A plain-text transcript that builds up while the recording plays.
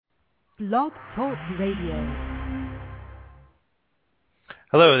Blog Talk Radio.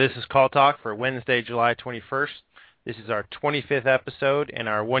 Hello, this is Call Talk for Wednesday, July 21st. This is our 25th episode and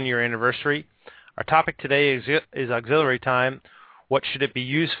our one-year anniversary. Our topic today is auxiliary time. What should it be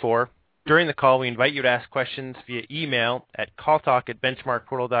used for? During the call, we invite you to ask questions via email at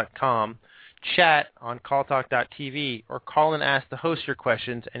calltalk@benchmarkportal.com, chat on calltalk.tv, or call and ask the host your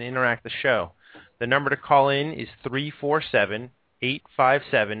questions and interact the show. The number to call in is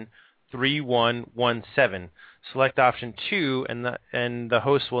 347-857-3117. Select option 2, and the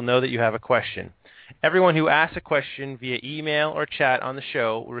host will know that you have a question. Everyone who asks a question via email or chat on the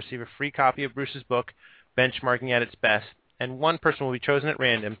show will receive a free copy of Bruce's book, Benchmarking at Its Best, and one person will be chosen at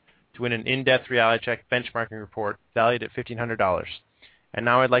random to win an in-depth reality check benchmarking report valued at $1,500. And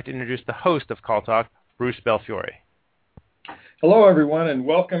now I'd like to introduce the host of Call Talk, Bruce Belfiore. Hello, everyone, and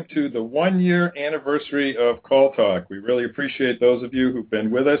welcome to the one-year anniversary of Call Talk. We really appreciate those of you who've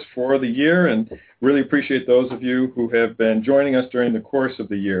been with us for the year and really appreciate those of you who have been joining us during the course of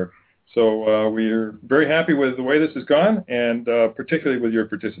the year. So we're very happy with the way this has gone and particularly with your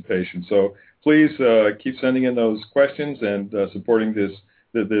participation. So please keep sending in those questions and supporting this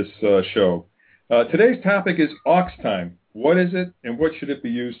show. Today's topic is aux time. What is it and what should it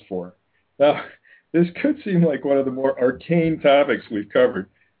be used for? Now, this could seem like one of the more arcane topics we've covered.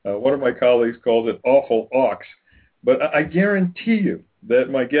 One of my colleagues calls it awful aux, but I guarantee you that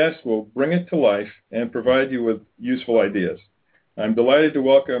my guests will bring it to life and provide you with useful ideas. I'm delighted to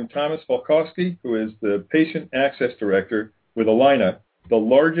welcome Thomas Falkowski, who is the Patient Access Director with Allina, the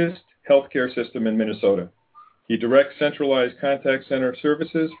largest healthcare system in Minnesota. He directs centralized contact center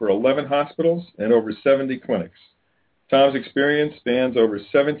services for 11 hospitals and over 70 clinics. Tom's experience spans over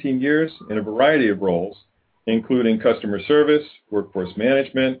 17 years in a variety of roles, including customer service, workforce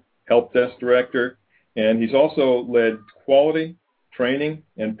management, help desk director, and he's also led quality, training,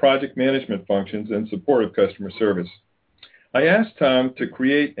 and project management functions in support of customer service. I asked Tom to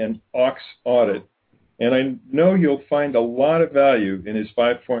create an aux audit, and I know you'll find a lot of value in his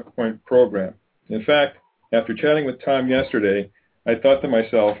 5-point program. In fact, after chatting with Tom yesterday, I thought to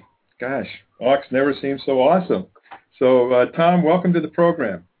myself, gosh, aux never seems so awesome. So, Tom, welcome to the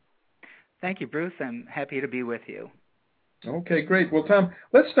program. Thank you, Bruce. I'm happy to be with you. Okay, great. Well, Tom,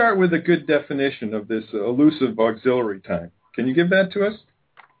 let's start with a good definition of this elusive auxiliary time. Can you give that to us?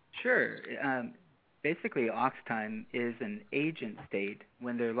 Sure. Basically, aux time is an agent state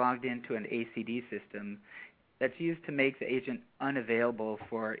when they're logged into an ACD system that's used to make the agent unavailable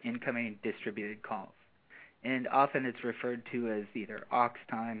for incoming distributed calls. And often it's referred to as either aux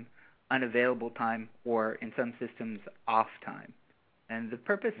time, unavailable time, or in some systems, off time. And the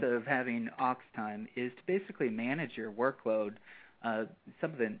purpose of having aux time is to basically manage your workload,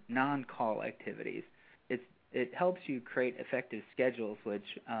 some of the non-call activities. It helps you create effective schedules,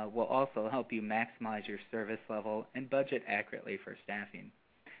 which will also help you maximize your service level and budget accurately for staffing.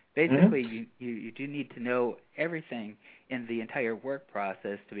 Basically, you do need to know everything in the entire work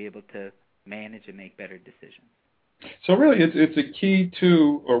process to be able to manage and make better decisions. So really, it's a key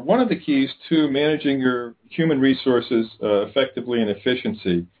to, or one of the keys to managing your human resources effectively and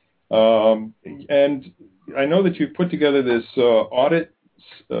efficiency. And I know that you've put together this audit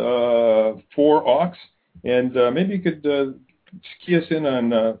for aux, and maybe you could key us in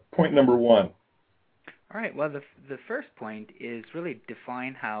on point number 1. All right. Well, the first point is really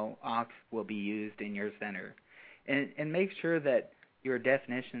define how aux will be used in your center, and make sure that your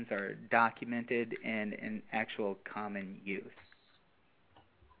definitions are documented and in actual common use.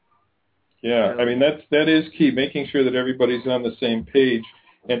 Yeah, I mean, that is key, making sure that everybody's on the same page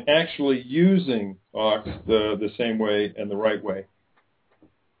and actually using aux the same way and the right way.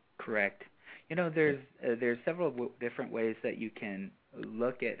 Correct. You know, there's several different ways that you can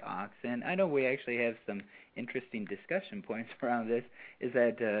look at aux, and I know we actually have some interesting discussion points around this, is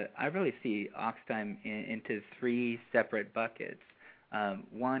that I really see aux time into 3 separate buckets.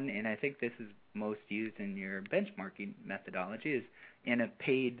 One, and I think this is most used in your benchmarking methodology, is in a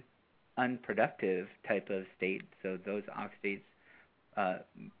paid unproductive type of state. So those aux states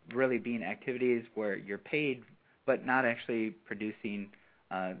really being activities where you're paid but not actually producing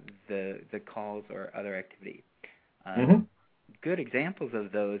the calls or other activity. Good examples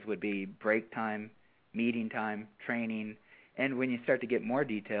of those would be break time, meeting time, training, and when you start to get more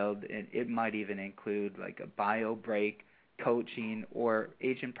detailed, it might even include like a bio break, coaching, or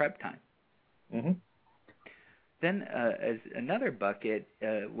agent prep time. Then as another bucket,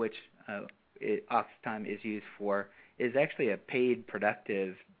 which aux time is used for, is actually a paid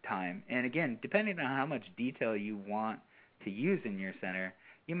productive time. And again, depending on how much detail you want to use in your center,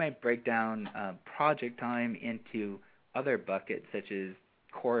 you might break down project time into other buckets such as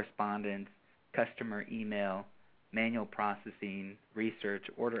correspondence, customer email, manual processing, research,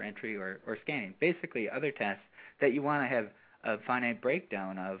 order entry, or scanning. Basically, other tasks that you want to have a finite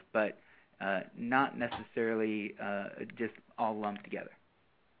breakdown of, but not necessarily just all lumped together.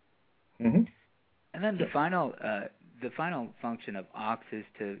 Mm-hmm. And then the final function of Aux is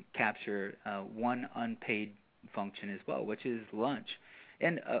to capture one unpaid function as well, which is lunch.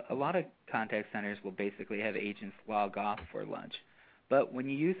 And a lot of contact centers will basically have agents log off for lunch. But when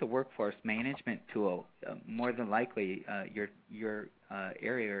you use a workforce management tool, more than likely your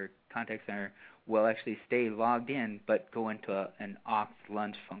area or contact center will actually stay logged in, but go into an Aux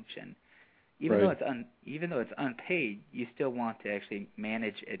lunch function. Even though it's unpaid, you still want to actually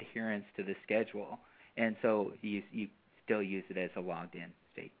manage adherence to the schedule, and so you still use it as a logged in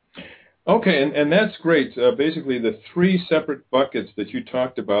state. Okay, and that's great. Basically, the three separate buckets that you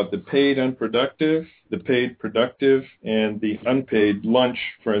talked about, the paid unproductive, the paid productive, and the unpaid lunch,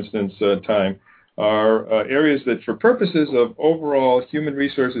 for instance, time, are areas that for purposes of overall human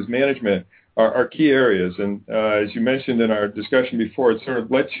resources management are key areas. And as you mentioned in our discussion before, it sort of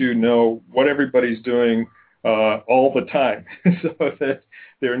lets you know what everybody's doing all the time, so that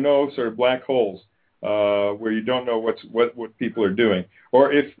there are no sort of black holes where you don't know what people are doing.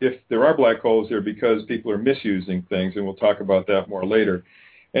 Or if there are black holes, they're because people are misusing things, and we'll talk about that more later.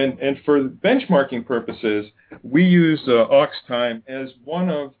 And for benchmarking purposes, we use Aux time as one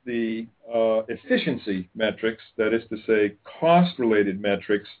of the efficiency metrics, that is to say cost-related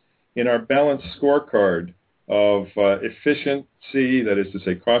metrics, in our balanced scorecard of efficiency, that is to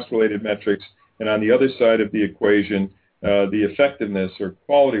say cost-related metrics, and on the other side of the equation, the effectiveness or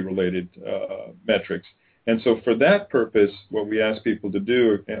quality-related metrics. And so for that purpose, what we ask people to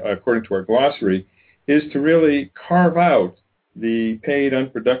do, according to our glossary, is to really carve out the paid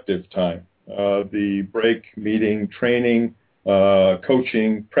unproductive time, the break, meeting, training,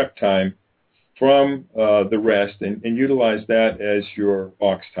 coaching, prep time from the rest, and utilize that as your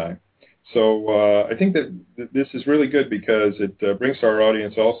Aux time. So I think that this is really good because it brings to our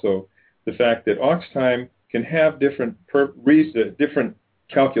audience also the fact that Aux time can have different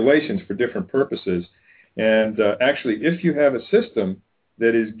calculations for different purposes. And actually, if you have a system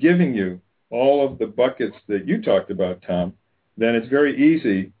that is giving you all of the buckets that you talked about, Tom, then it's very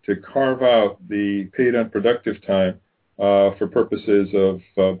easy to carve out the paid unproductive time for purposes of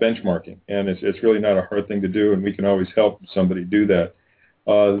benchmarking. And it's really not a hard thing to do, and we can always help somebody do that.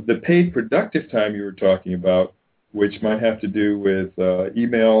 The paid productive time you were talking about, which might have to do with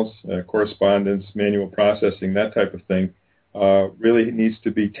emails, correspondence, manual processing, that type of thing, really needs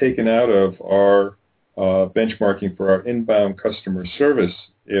to be taken out of our benchmarking for our inbound customer service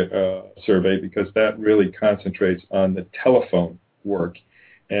survey, because that really concentrates on the telephone work.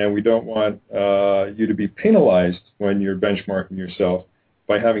 And we don't want you to be penalized when you're benchmarking yourself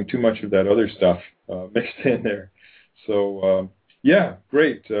by having too much of that other stuff mixed in there. So, yeah,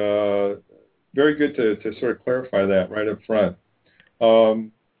 great. Very good to sort of clarify that right up front.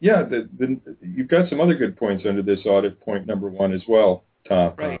 Yeah, you've got some other good points under this audit point number one as well,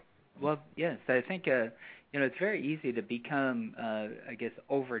 Tom. Right. Well, yes, I think it's very easy to become,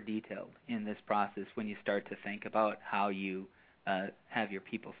 over detailed in this process when you start to think about how you have your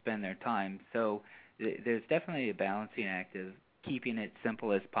people spend their time. So there's definitely a balancing act of keeping it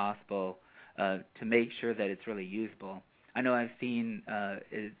simple as possible to make sure that it's really usable. I know I've seen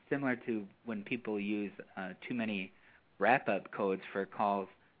it's similar to when people use too many wrap-up codes for calls.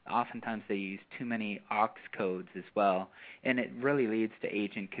 Oftentimes they use too many aux codes as well, and it really leads to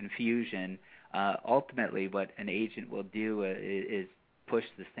agent confusion. Ultimately, what an agent will do is push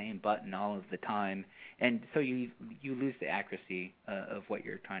the same button all of the time, and so you lose the accuracy of what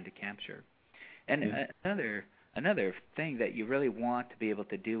you're trying to capture. And another thing that you really want to be able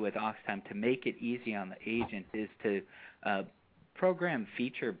to do with aux time to make it easy on the agent is to program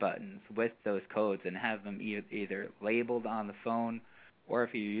feature buttons with those codes and have them either labeled on the phone, or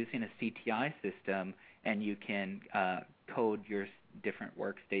if you're using a CTI system and you can code your different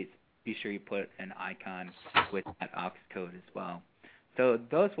work states, be sure you put an icon with that aux code as well. So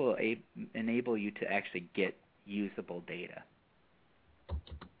those will enable you to actually get usable data.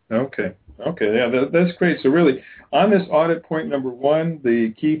 Okay, yeah, that's great. So really, on this audit point number one,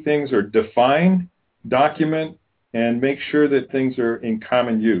 the key things are define, document, and make sure that things are in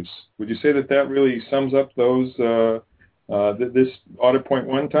common use. Would you say that really sums up those this audit point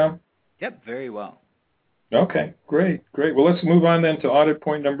one, Tom? Yep, very well. Okay, great. Well, let's move on then to audit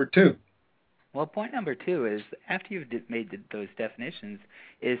point number two. Well, point number two is, after you've made those definitions,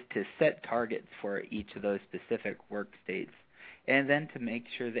 is to set targets for each of those specific work states, and then to make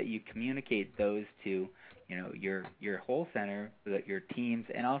sure that you communicate those to your whole center, your teams,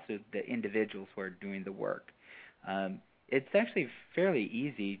 and also the individuals who are doing the work. It's actually fairly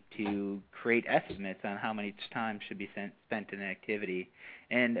easy to create estimates on how much time should be spent in an activity,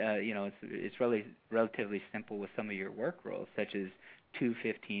 and it's really relatively simple with some of your work roles, such as 2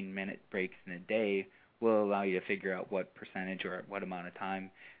 15-minute breaks in a day will allow you to figure out what percentage or what amount of time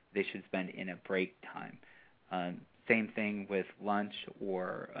they should spend in a break time. Same thing with lunch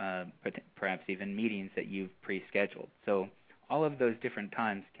or perhaps even meetings that you've pre-scheduled. So all of those different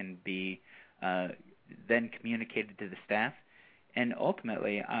times can be then communicated to the staff. And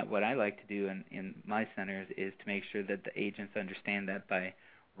ultimately, what I like to do in my centers is to make sure that the agents understand that by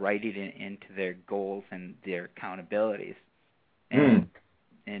writing it into their goals and their accountabilities.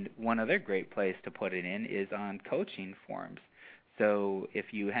 And one other great place to put it in is on coaching forums. So if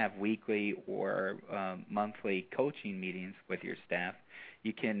you have weekly or monthly coaching meetings with your staff,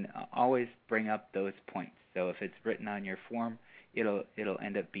 you can always bring up those points. So if it's written on your form, it'll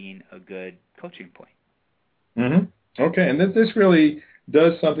end up being a good coaching point. Mm-hmm. Okay, and this really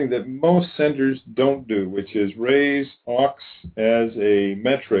does something that most centers don't do, which is raise aux as a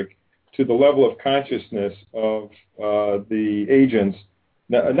metric to the level of consciousness of the agents.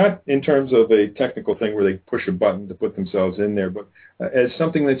 Now, not in terms of a technical thing where they push a button to put themselves in there, but as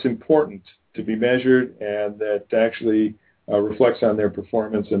something that's important to be measured and that actually reflects on their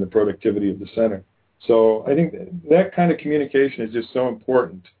performance and the productivity of the center. So I think that kind of communication is just so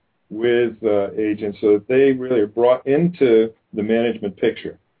important with agents so that they really are brought into the management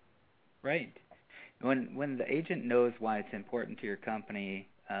picture. Right. When the agent knows why it's important to your company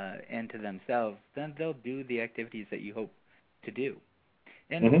and to themselves, then they'll do the activities that you hope to do.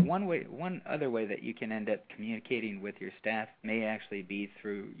 And one other way that you can end up communicating with your staff may actually be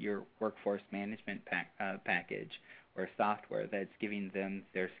through your workforce management package or software that's giving them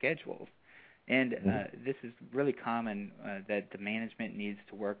their schedules. And this is really common that the management needs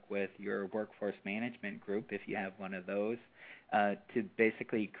to work with your workforce management group, if you have one of those, to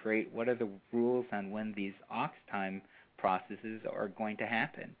basically create what are the rules on when these aux time processes are going to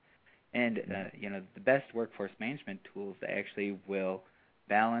happen. And the best workforce management tools actually will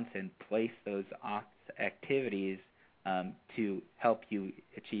balance and place those aux activities to help you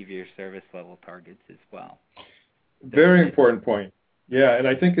achieve your service level targets as well. Very important point. Yeah, and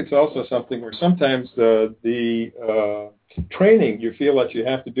I think it's also something where sometimes the training you feel that you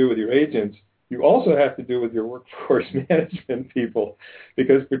have to do with your agents, you also have to do with your workforce management people,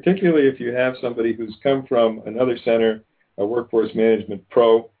 because particularly if you have somebody who's come from another center, a workforce management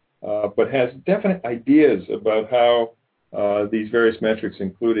pro, but has definite ideas about how these various metrics,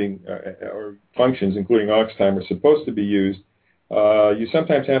 including or functions, including aux time, are supposed to be used, you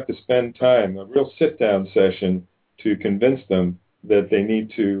sometimes have to spend time, a real sit-down session, to convince them that they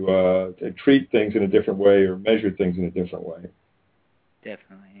need to treat things in a different way or measure things in a different way.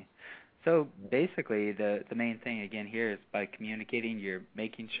 Definitely. So basically, the main thing again here is by communicating, you're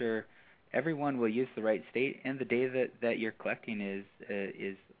making sure everyone will use the right state, and the data that you're collecting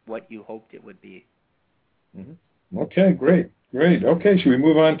is what you hoped it would be. Mm-hmm. Okay, great. Okay, should we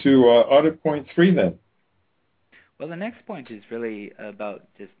move on to audit point 3 then? Well, the next point is really about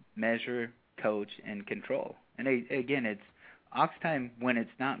just measure, coach, and control. And again, it's aux time, when it's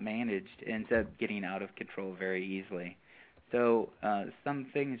not managed, ends up getting out of control very easily. So some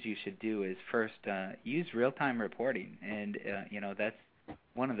things you should do is first use real-time reporting. And, that's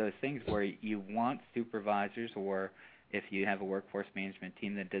one of those things where you want supervisors, or if you have a workforce management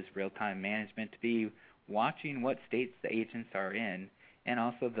team that does real-time management, to be watching what states the agents are in and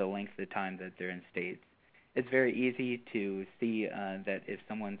also the length of time that they're in states. It's very easy to see that if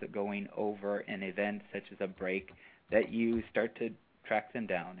someone's going over an event such as a break, that you start to track them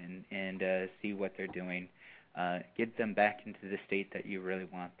down and see what they're doing, get them back into the state that you really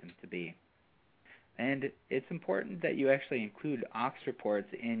want them to be. And it's important that you actually include aux reports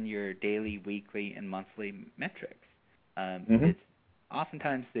in your daily, weekly, and monthly metrics. It's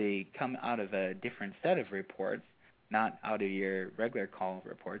oftentimes they come out of a different set of reports, not out of your regular call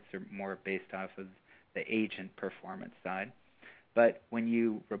reports. They're more based off of the agent performance side. But when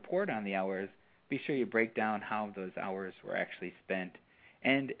you report on the hours, be sure you break down how those hours were actually spent.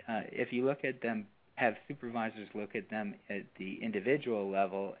 And if you look at them, have supervisors look at them at the individual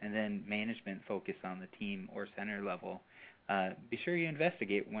level, and then management focus on the team or center level. Be sure you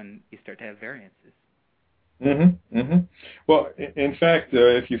investigate when you start to have variances. Well, in fact,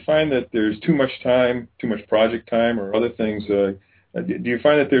 if you find that there's too much time, too much project time or other things, do you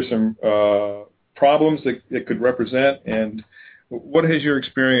find that there's some problems that it could represent? And what has your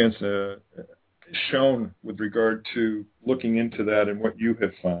experience shown with regard to looking into that and what you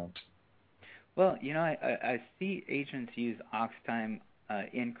have found? Well, I see agents use ox time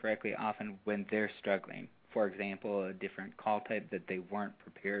incorrectly often when they're struggling. For example, a different call type that they weren't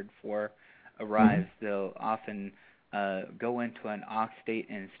prepared for arrives. They'll often go into an ox state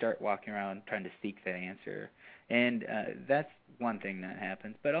and start walking around trying to seek that answer. And that's one thing that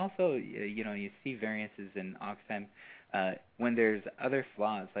happens. But also, you see variances in ox time when there's other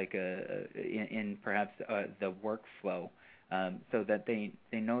flaws, like in perhaps the workflow. So that they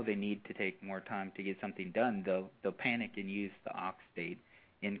know they need to take more time to get something done, they'll panic and use the ox state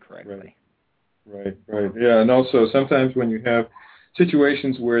incorrectly. Right. Yeah, and also sometimes when you have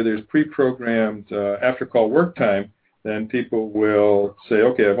situations where there's pre-programmed after-call work time, then people will say,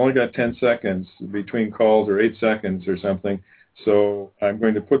 okay, I've only got 10 seconds between calls or 8 seconds or something, so I'm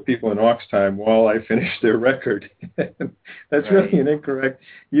going to put people in aux time while I finish their record. That's really an incorrect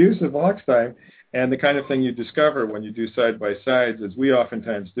use of aux time. And the kind of thing you discover when you do side-by-sides, as we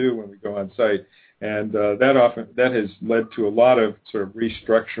oftentimes do when we go on site, and that has led to a lot of sort of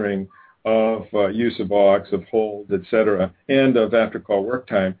restructuring of use of aux, of hold, et cetera, and of after-call work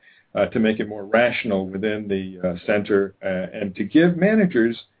time to make it more rational within the center and to give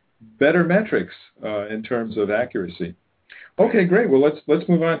managers better metrics in terms of accuracy. Okay, great. Well, let's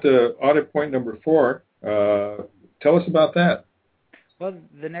move on to audit point number 4. Tell us about that. Well,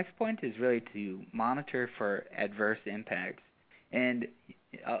 the next point is really to monitor for adverse impacts. And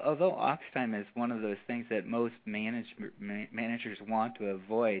although aux time is one of those things that most managers want to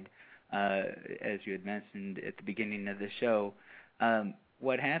avoid, as you had mentioned at the beginning of the show,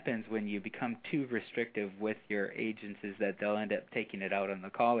 what happens when you become too restrictive with your agents is that they'll end up taking it out on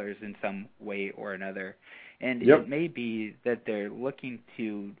the callers in some way or another. And it may be that they're looking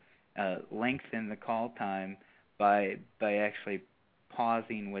to lengthen the call time by actually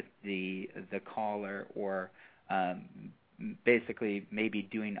pausing with the caller or basically maybe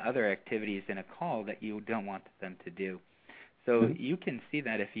doing other activities in a call that you don't want them to do. So you can see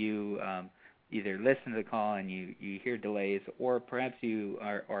that if you either listen to the call and you hear delays, or perhaps you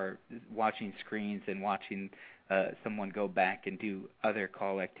are watching screens and watching someone go back and do other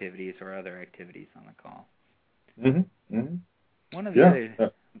call activities or other activities on the call. One of the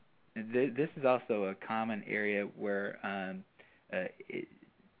other, this is also a common area where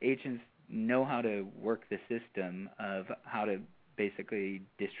agents know how to work the system of how to basically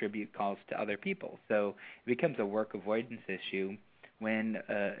distribute calls to other people. So it becomes a work avoidance issue when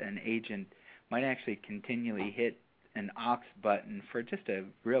an agent might actually continually hit an aux button for just a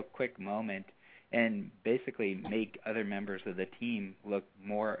real quick moment and basically make other members of the team look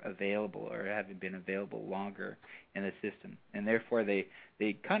more available or having been available longer in the system. And therefore they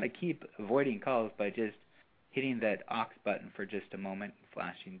kind of keep avoiding calls by just hitting that aux button for just a moment and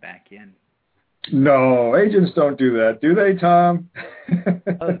flashing back in. No, agents don't do that, do they, Tom?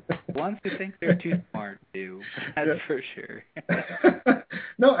 Ones who think they're too smart do, that's for sure.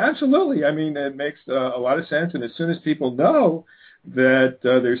 No, absolutely. I mean, it makes a lot of sense, and as soon as people know that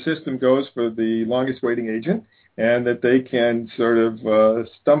their system goes for the longest waiting agent and that they can sort of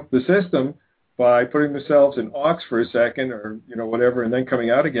stump the system by putting themselves in aux for a second or, whatever, and then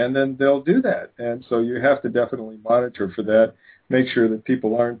coming out again, then they'll do that. And so you have to definitely monitor for that, make sure that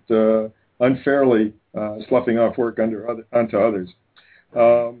people aren't unfairly sloughing off work onto others.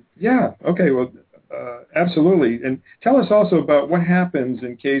 Okay, well, absolutely. And tell us also about what happens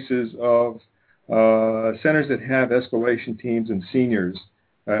in cases of centers that have escalation teams and seniors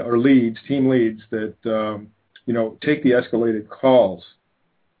or team leads that, take the escalated calls.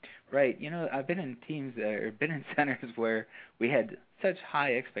 Right. I've been in teams or been in centers where we had such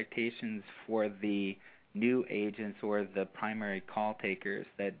high expectations for the new agents or the primary call takers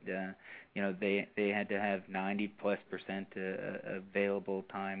that they had to have 90+% available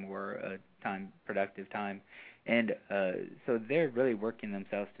time or productive time, and so they're really working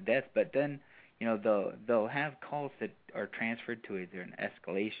themselves to death. But then they'll have calls that are transferred to either an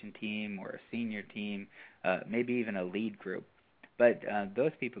escalation team or a senior team, maybe even a lead group. But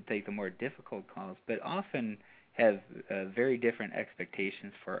those people take the more difficult calls, but often have very different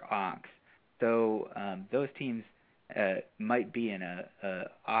expectations for aux. So those teams might be in a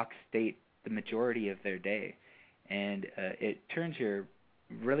aux state the majority of their day, and it turns your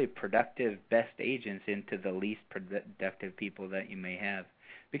really productive best agents into the least productive people that you may have,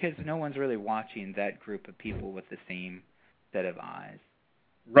 because no one's really watching that group of people with the same set of eyes.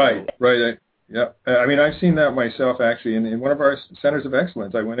 Right. Yeah. I mean, I've seen that myself, actually, in one of our centers of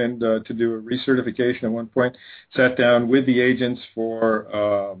excellence. I went in to do a recertification at one point, sat down with the agents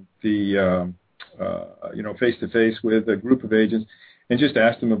for face-to-face with a group of agents, and just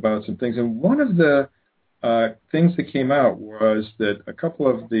asked them about some things. And one of the things that came out was that a couple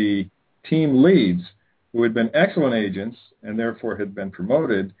of the team leads who had been excellent agents and therefore had been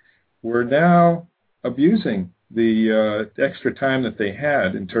promoted were now abusing the extra time that they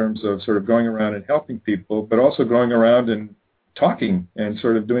had in terms of sort of going around and helping people, but also going around and talking and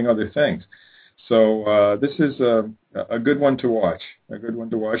sort of doing other things. So this is a good one to watch,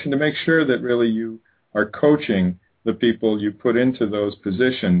 and to make sure that really you are coaching the people you put into those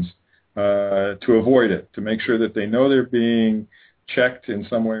positions to avoid it, to make sure that they know they're being checked in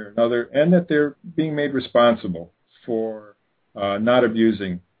some way or another, and that they're being made responsible for not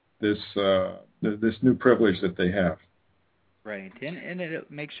abusing this this new privilege that they have. Right, and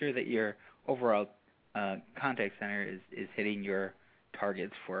it makes sure that your overall contact center is hitting your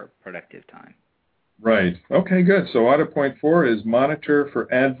targets for productive time. Right. Okay, good. So audit point 4 is monitor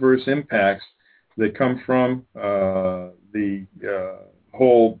for adverse impacts that come from the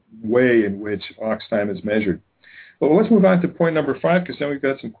whole way in which ox time is measured. Well, let's move on to point number 5, because then we've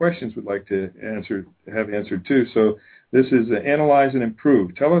got some questions we'd like to have answered too. So this is analyze and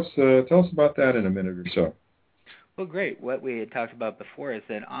improve. Tell us about that in a minute or so. Well, great. What we had talked about before is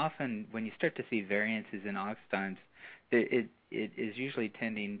that often when you start to see variances in ox times, it is usually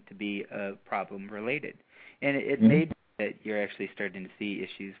tending to be problem related, and it may be that you're actually starting to see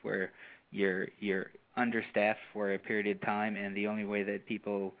issues where you're understaffed for a period of time, and the only way that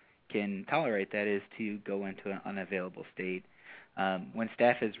people can tolerate that is to go into an unavailable state. When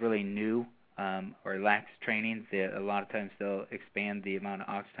staff is really new or lacks training, a lot of times they'll expand the amount of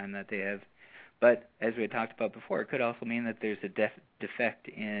ox time that they have. But as we had talked about before, it could also mean that there's a defect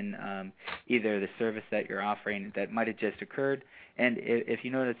in either the service that you're offering that might have just occurred, and if you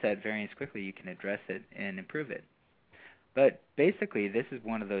notice that variance quickly, you can address it and improve it. But basically, this is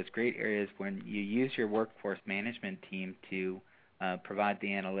one of those great areas when you use your workforce management team to provide the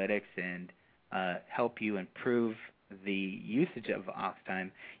analytics and help you improve the usage of ox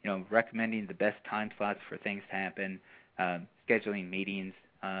time, recommending the best time slots for things to happen, scheduling meetings,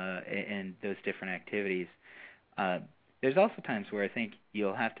 and those different activities. There's also times where I think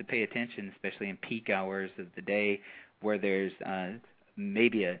you'll have to pay attention, especially in peak hours of the day, where there's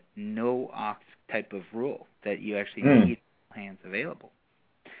maybe a no ox type of rule that you actually need hands available.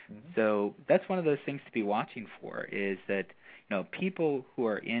 So that's one of those things to be watching for, is that people who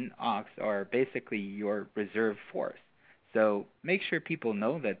are in ox are basically your reserve force. So make sure people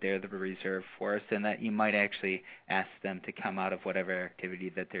know that they're the reserve force and that you might actually ask them to come out of whatever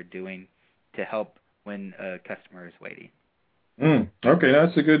activity that they're doing to help when a customer is waiting. Okay,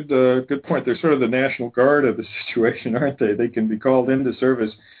 that's a good point. They're sort of the National Guard of the situation, aren't they? They can be called into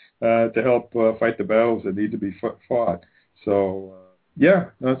service to help fight the battles that need to be fought. So, yeah,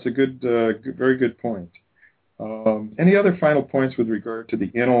 that's a very good point. Any other final points with regard to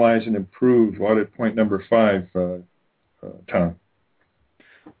the analyze and improve audit point number 5, Tom?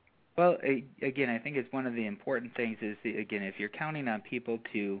 Well, again, I think it's one of the important things is, again, if you're counting on people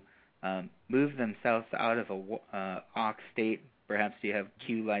to move themselves out of a ox state, perhaps you have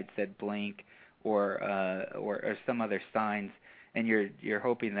cue lights that blink or some other signs, and you're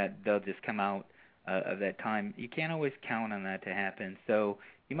hoping that they'll just come out of that time. You can't always count on that to happen. So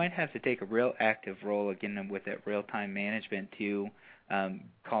you might have to take a real active role, again, with that real-time management to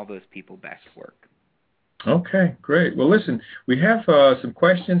call those people back to work. Okay, great. Well, listen, we have some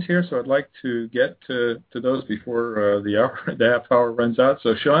questions here, so I'd like to get to those before the half hour runs out.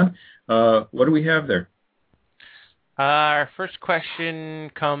 So, Sean, what do we have there? Our first question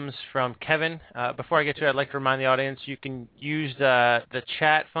comes from Kevin. Before I get to it, I'd like to remind the audience you can use the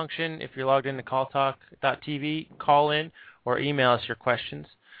chat function if you're logged into calltalk.tv, call in, or email us your questions.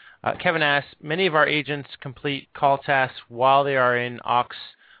 Kevin asks, many of our agents complete call tasks while they are in aux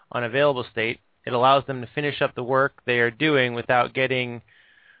unavailable state. It allows them to finish up the work they are doing without getting,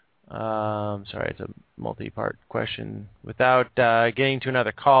 sorry, it's a multi-part question, without getting to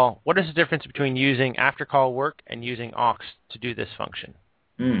another call. What is the difference between using after-call work and using aux to do this function?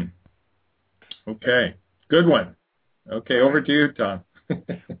 Okay, good one. Okay, over to you, Tom.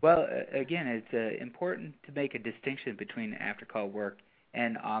 Well, again, it's important to make a distinction between after-call work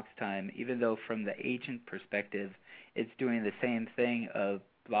and aux time, even though from the agent perspective, it's doing the same thing of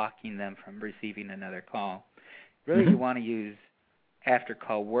blocking them from receiving another call. Really, you want to use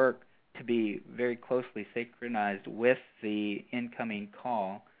after-call work to be very closely synchronized with the incoming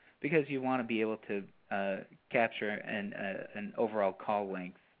call, because you want to be able to capture an overall call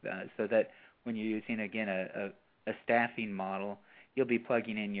length so that when you're using, again, a staffing model, you'll be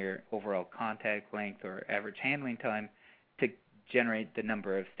plugging in your overall contact length or average handling time to generate the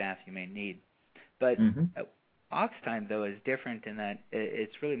number of staff you may need. But aux time, though, is different in that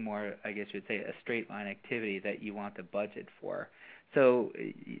it's really more, I guess you'd say, a straight line activity that you want to budget for. So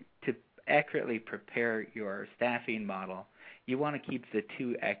to accurately prepare your staffing model, you want to keep the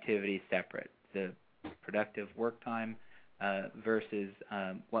two activities separate, the productive work time versus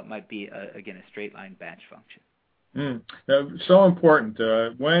what might be, again, a straight line batch function. So important.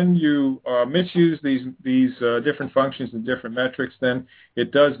 When you misuse these different functions and different metrics, then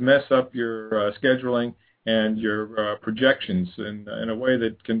it does mess up your scheduling and your projections in a way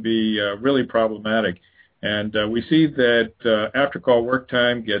that can be really problematic. And we see that after-call work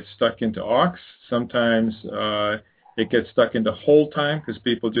time gets stuck into aux. Sometimes it gets stuck into hold time because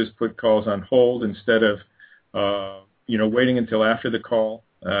people just put calls on hold instead of waiting until after the call.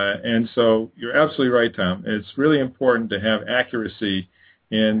 And so you're absolutely right, Tom. It's really important to have accuracy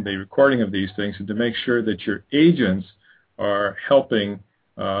in the recording of these things and to make sure that your agents are helping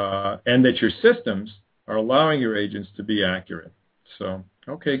and that your systems are allowing your agents to be accurate. So,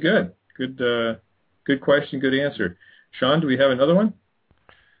 okay, good. Good question, good answer. Sean, do we have another one?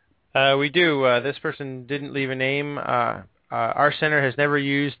 We do. This person didn't leave a name. Our center has never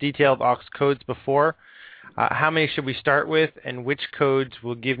used detailed aux codes before. How many should we start with, and which codes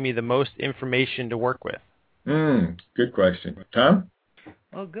will give me the most information to work with? Good question. Tom?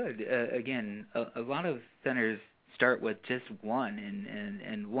 Well, good. Again, a lot of centers start with just one,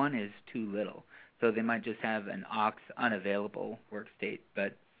 and one is too little. So they might just have an aux unavailable work state.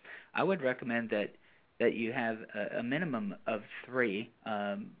 But I would recommend that you have a minimum of 3,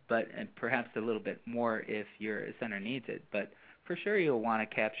 but perhaps a little bit more if your center needs it. But for sure you'll want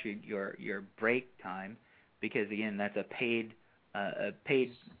to capture your break time, because again, that's a paid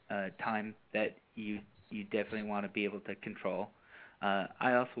time that you definitely want to be able to control.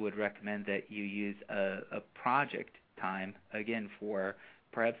 I also would recommend that you use a project time, again, for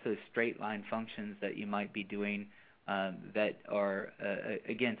perhaps those straight line functions that you might be doing that are,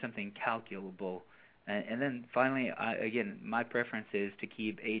 again, something calculable. And then finally, again, my preference is to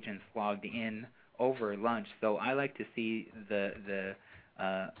keep agents logged in over lunch. So I like to see the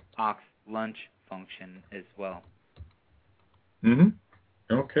aux lunch function as well.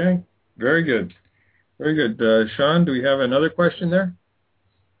 Okay. Very good. Very good. Sean, do we have another question there?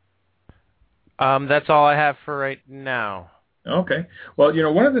 That's all I have for right now. Okay. Well,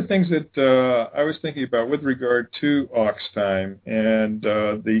 one of the things that I was thinking about with regard to aux time and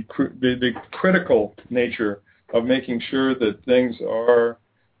the critical nature of making sure that things are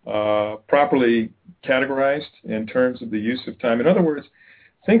properly categorized in terms of the use of time. In other words,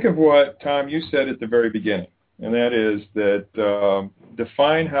 think of what, Tom, you said at the very beginning, and that is that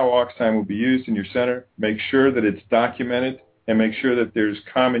define how aux time will be used in your center, make sure that it's documented, and make sure that there's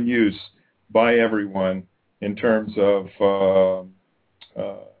common use by everyone in terms of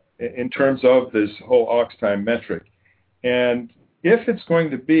this whole aux time metric. And if it's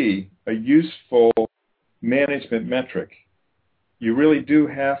going to be a useful management metric, you really do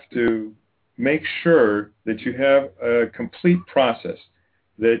have to make sure that you have a complete process,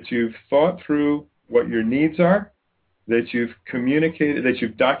 that you've thought through what your needs are, that you've communicated, that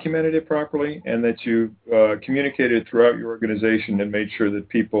you've documented it properly, and that you've communicated it throughout your organization and made sure that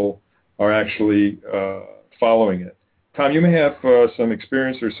people are actually following it. Tom, you may have some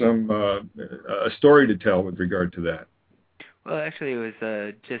experience or a story to tell with regard to that. Well, actually, it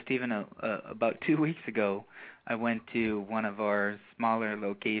was just even about 2 weeks ago. I went to one of our smaller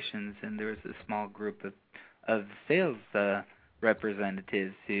locations, and there was a small group of sales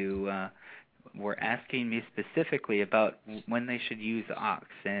representatives who were asking me specifically about when they should use aux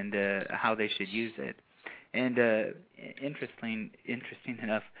and how they should use it. And interesting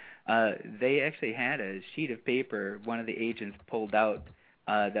enough, they actually had a sheet of paper one of the agents pulled out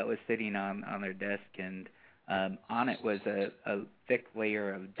that was sitting on their desk, and on it was a thick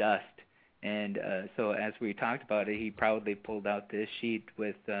layer of dust. And so as we talked about it, he proudly pulled out this sheet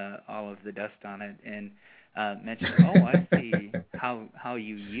with all of the dust on it and mentioned, "Oh, I see how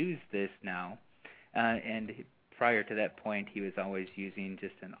you use this now." And prior to that point, he was always using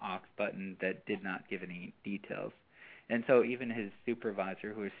just an aux button that did not give any details. And so even his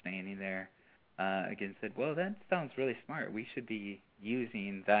supervisor, who was standing there, again said, "Well, that sounds really smart. We should be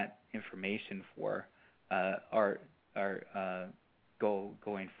using that information for our goal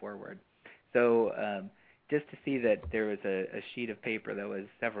going forward." So just to see that there was a sheet of paper that was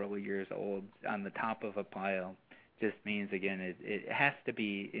several years old on the top of a pile just means, again, it has to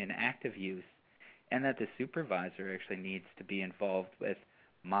be in active use, and that the supervisor actually needs to be involved with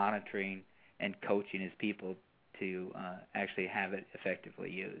monitoring and coaching his people to actually have it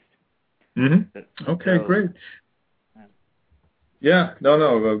effectively used. Okay, great. Yeah,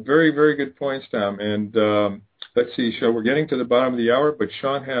 no, very, very good points, Tom. And let's see, so we're getting to the bottom of the hour, but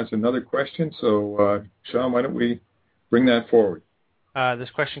Sean has another question. So, Sean, why don't we bring that forward? This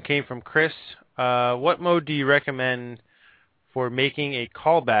question came from Chris. What mode do you recommend for making a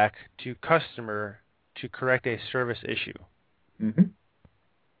callback to customer to correct a service issue? Mm-hmm.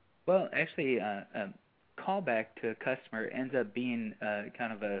 Well, actually, a callback to a customer ends up being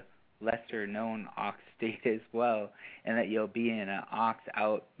kind of a lesser-known aux state as well, and that you'll be in an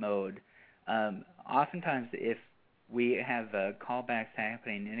aux-out mode. Oftentimes, if we have callbacks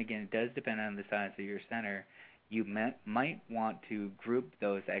happening, and again, it does depend on the size of your center, you might want to group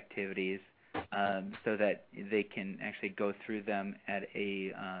those activities so that they can actually go through them at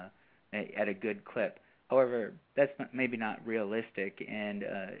a good clip. However, that's maybe not realistic, and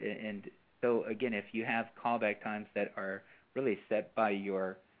so again, if you have callback times that are really set by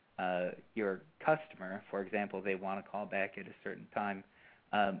your customer, for example, they want to call back at a certain time,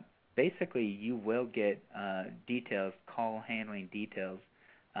 basically you will get details, call handling details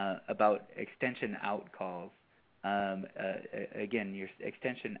about extension out calls. Again, your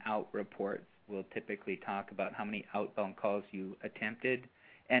extension out reports will typically talk about how many outbound calls you attempted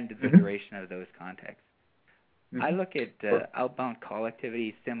and the duration of those contacts. I look at outbound call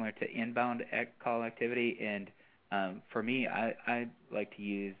activity similar to inbound call activity, and for me, I like to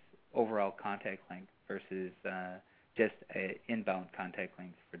use overall contact length versus just inbound contact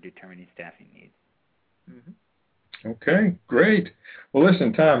length for determining staffing needs. Mm-hmm. Okay, great. Well,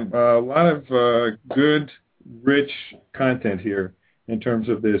 listen, Tom, a lot of good, rich content here in terms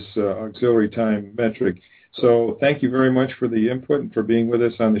of this auxiliary time metric. So thank you very much for the input and for being with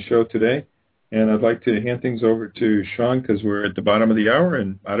us on the show today. And I'd like to hand things over to Sean because we're at the bottom of the hour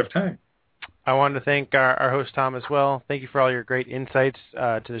and out of time. I wanted to thank our host, Tom, as well. Thank you for all your great insights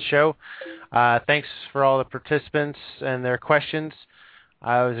to the show. Thanks for all the participants and their questions. It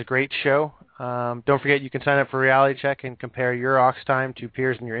was a great show. Don't forget you can sign up for Reality Check and compare your aux time to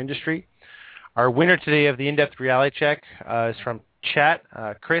peers in your industry. Our winner today of the in-depth Reality Check is from Chat.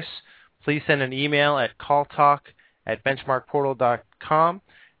 Chris, please send an email at calltalk@benchmarkportal.com,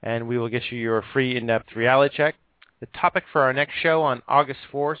 and we will get you your free in-depth Reality Check. The topic for our next show on August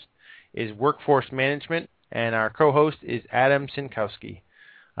 4th is workforce management, and our co-host is Adam Sinkowski.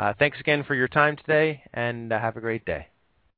 Thanks again for your time today, and have a great day.